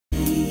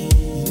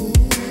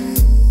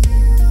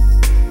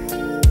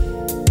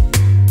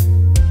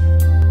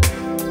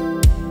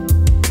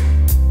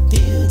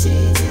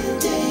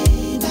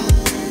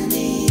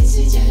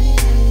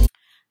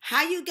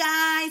you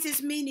guys,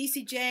 it's me,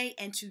 NeeCJae,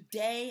 and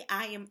today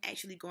I am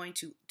actually going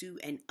to do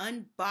an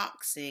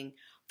unboxing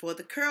for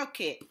the curl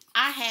kit.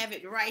 I have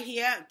it right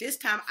here. This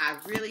time I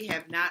really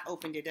have not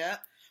opened it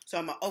up, so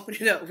I'm going to open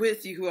it up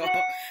with you all.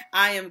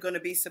 I am going to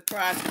be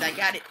surprised because I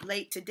got it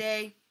late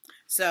today,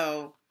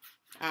 so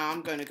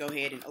I'm going to go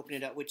ahead and open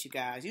it up with you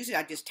guys. Usually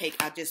I just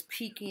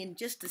peek in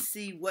just to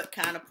see what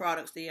kind of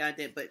products they are,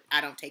 but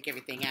I don't take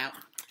everything out.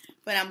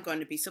 But I'm going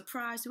to be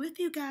surprised with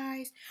you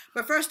guys.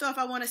 But first off,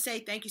 I want to say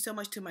thank you so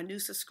much to my new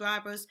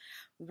subscribers.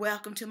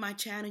 Welcome to my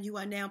channel. You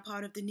are now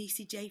part of the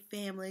NeeCJae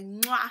family.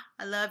 Mwah!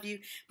 I love you.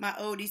 My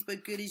oldies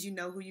but goodies, you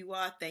know who you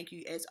are. Thank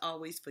you, as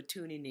always, for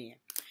tuning in.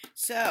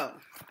 So,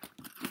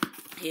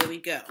 here we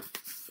go.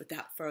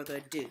 Without further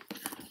ado,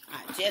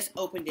 I just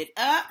opened it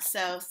up.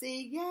 So,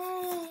 see,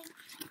 yay!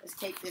 Let's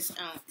take this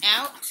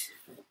out.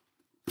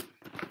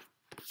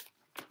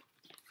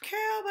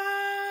 Curl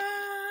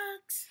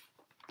box.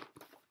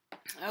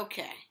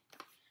 Okay,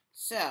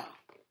 so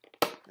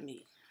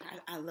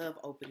I love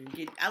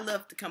opening. I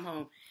love to come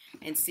home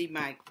and see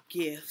my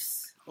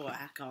gifts, or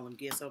I call them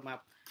gifts, or my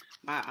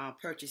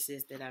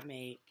purchases that I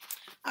made.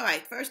 All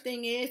right, first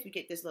thing is we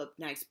get this little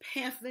nice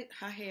pamphlet.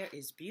 Her hair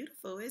is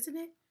beautiful, isn't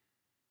it?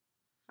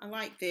 I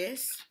like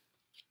this.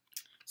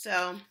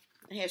 So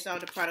here's all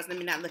the products. Let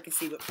me not look and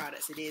see what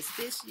products it is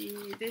this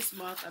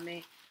month. I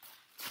mean,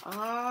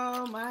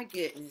 oh my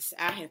goodness,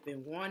 I have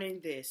been wanting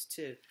this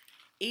too.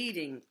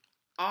 Eating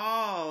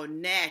all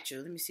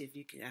natural. Let me see if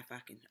I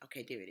can.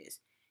 Okay, there it is.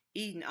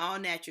 Eating all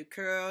natural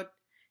curled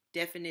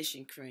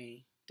defining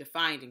cream.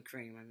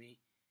 I mean,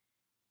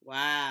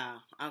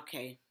 wow.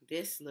 Okay,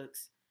 this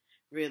looks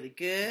really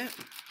good.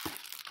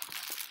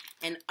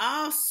 And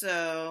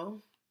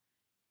also,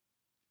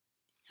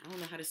 I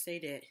don't know how to say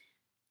that.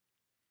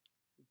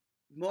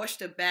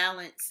 Moisture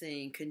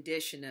balancing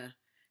conditioner.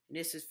 And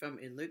this is from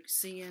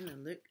Eluxian. I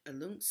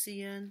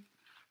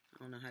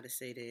don't know how to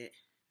say that.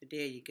 But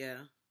there you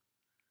go.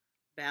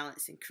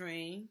 Balancing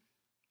cream.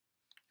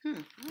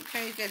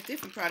 Okay, got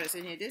different products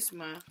in here this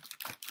month.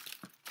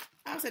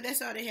 Also,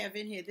 that's all they have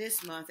in here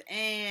this month.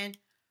 And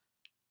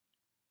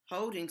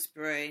holding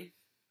spray.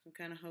 Some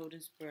kind of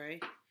holding spray.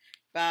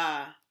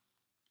 By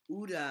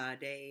Uda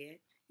Dad.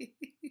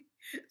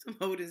 Some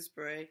holding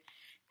spray.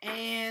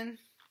 And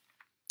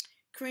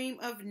cream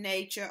of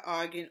nature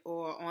argan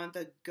oil on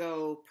the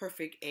go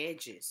perfect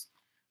edges.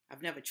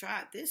 I've never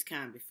tried this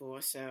kind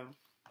before, so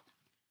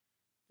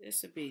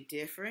this will be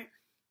different.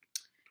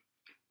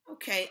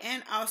 Okay,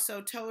 and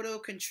also total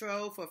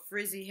control for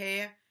frizzy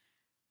hair.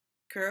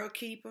 Curl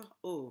keeper.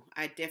 Oh,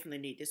 I definitely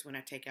need this when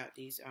I take out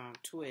these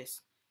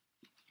twists.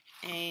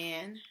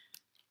 And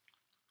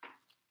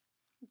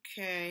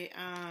okay,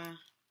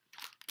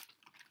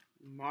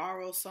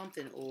 Marl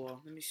something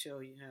oil. Let me show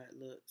you how it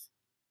looks.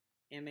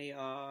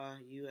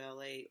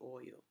 MARULA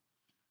oil.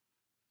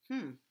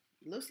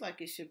 Looks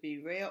like it should be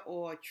rare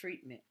oil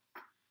treatment.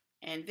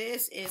 And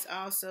this is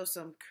also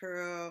some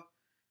curl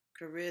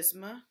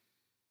charisma.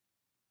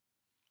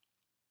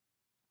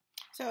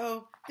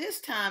 So this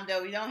time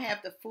though, we don't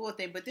have the full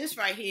thing, but this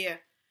right here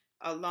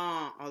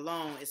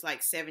alone is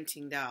like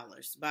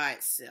 $17 by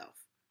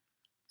itself.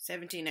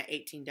 $17 or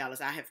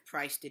 $18. I have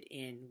priced it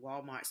in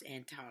Walmart's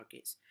and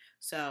Target's.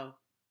 So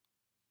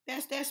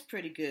that's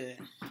pretty good.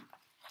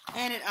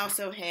 And it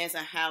also has a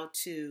how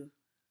to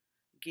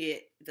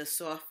get the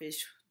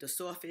softest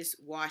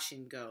wash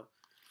and go.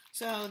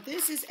 So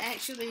this is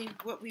actually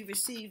what we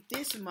received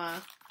this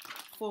month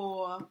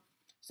for.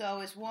 So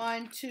it's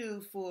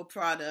 2 full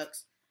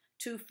products.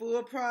 2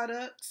 full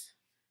products,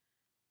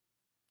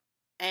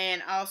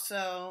 and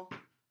also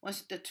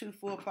once the 2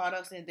 full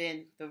products, and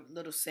then the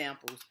little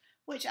samples,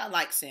 which I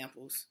like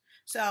samples.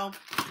 So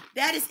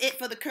that is it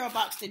for the curl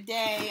box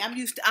today.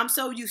 I'm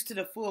so used to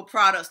the full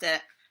products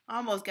that I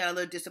almost got a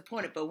little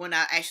disappointed. But when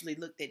I actually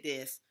looked at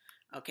this,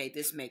 okay,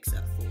 this makes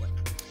up for it.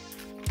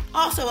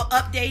 Also, an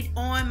update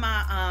on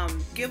my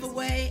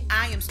giveaway.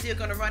 I am still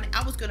gonna run it.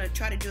 I was gonna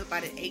try to do it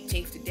by the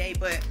 18th today,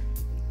 but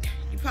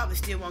you probably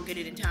still won't get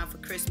it in time for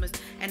Christmas.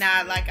 And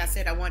like I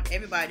said, I want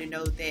everybody to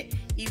know that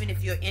even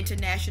if you're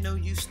international,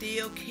 you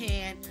still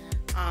can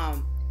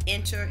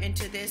enter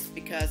into this,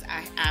 because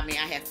I mean,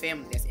 I have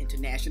family that's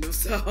international.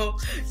 So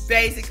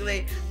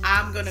basically,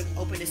 I'm going to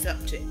open this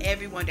up to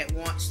everyone that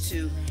wants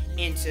to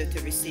enter to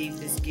receive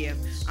this gift.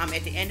 At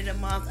the end of the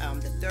month,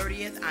 the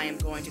 30th, I am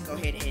going to go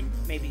ahead and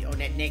maybe on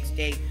that next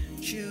day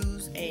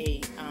choose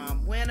a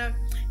winner.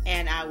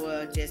 And I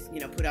will just,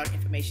 put out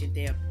information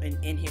there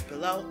in here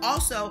below.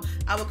 Also,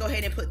 I will go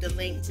ahead and put the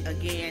link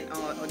again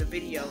on the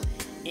video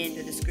in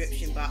the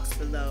description box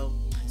below,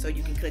 so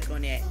you can click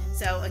on that.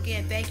 So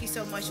again, thank you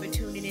so much for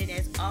tuning in.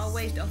 As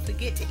always, don't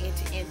forget to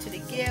enter into the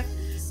gift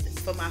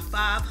for my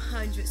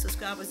 500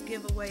 subscribers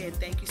giveaway. And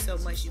thank you so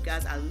much, you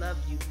guys. I love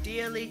you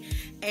dearly.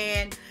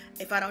 And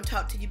if I don't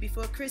talk to you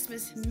before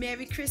Christmas,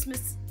 Merry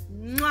Christmas.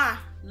 Mwah!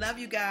 Love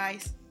you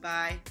guys.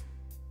 Bye.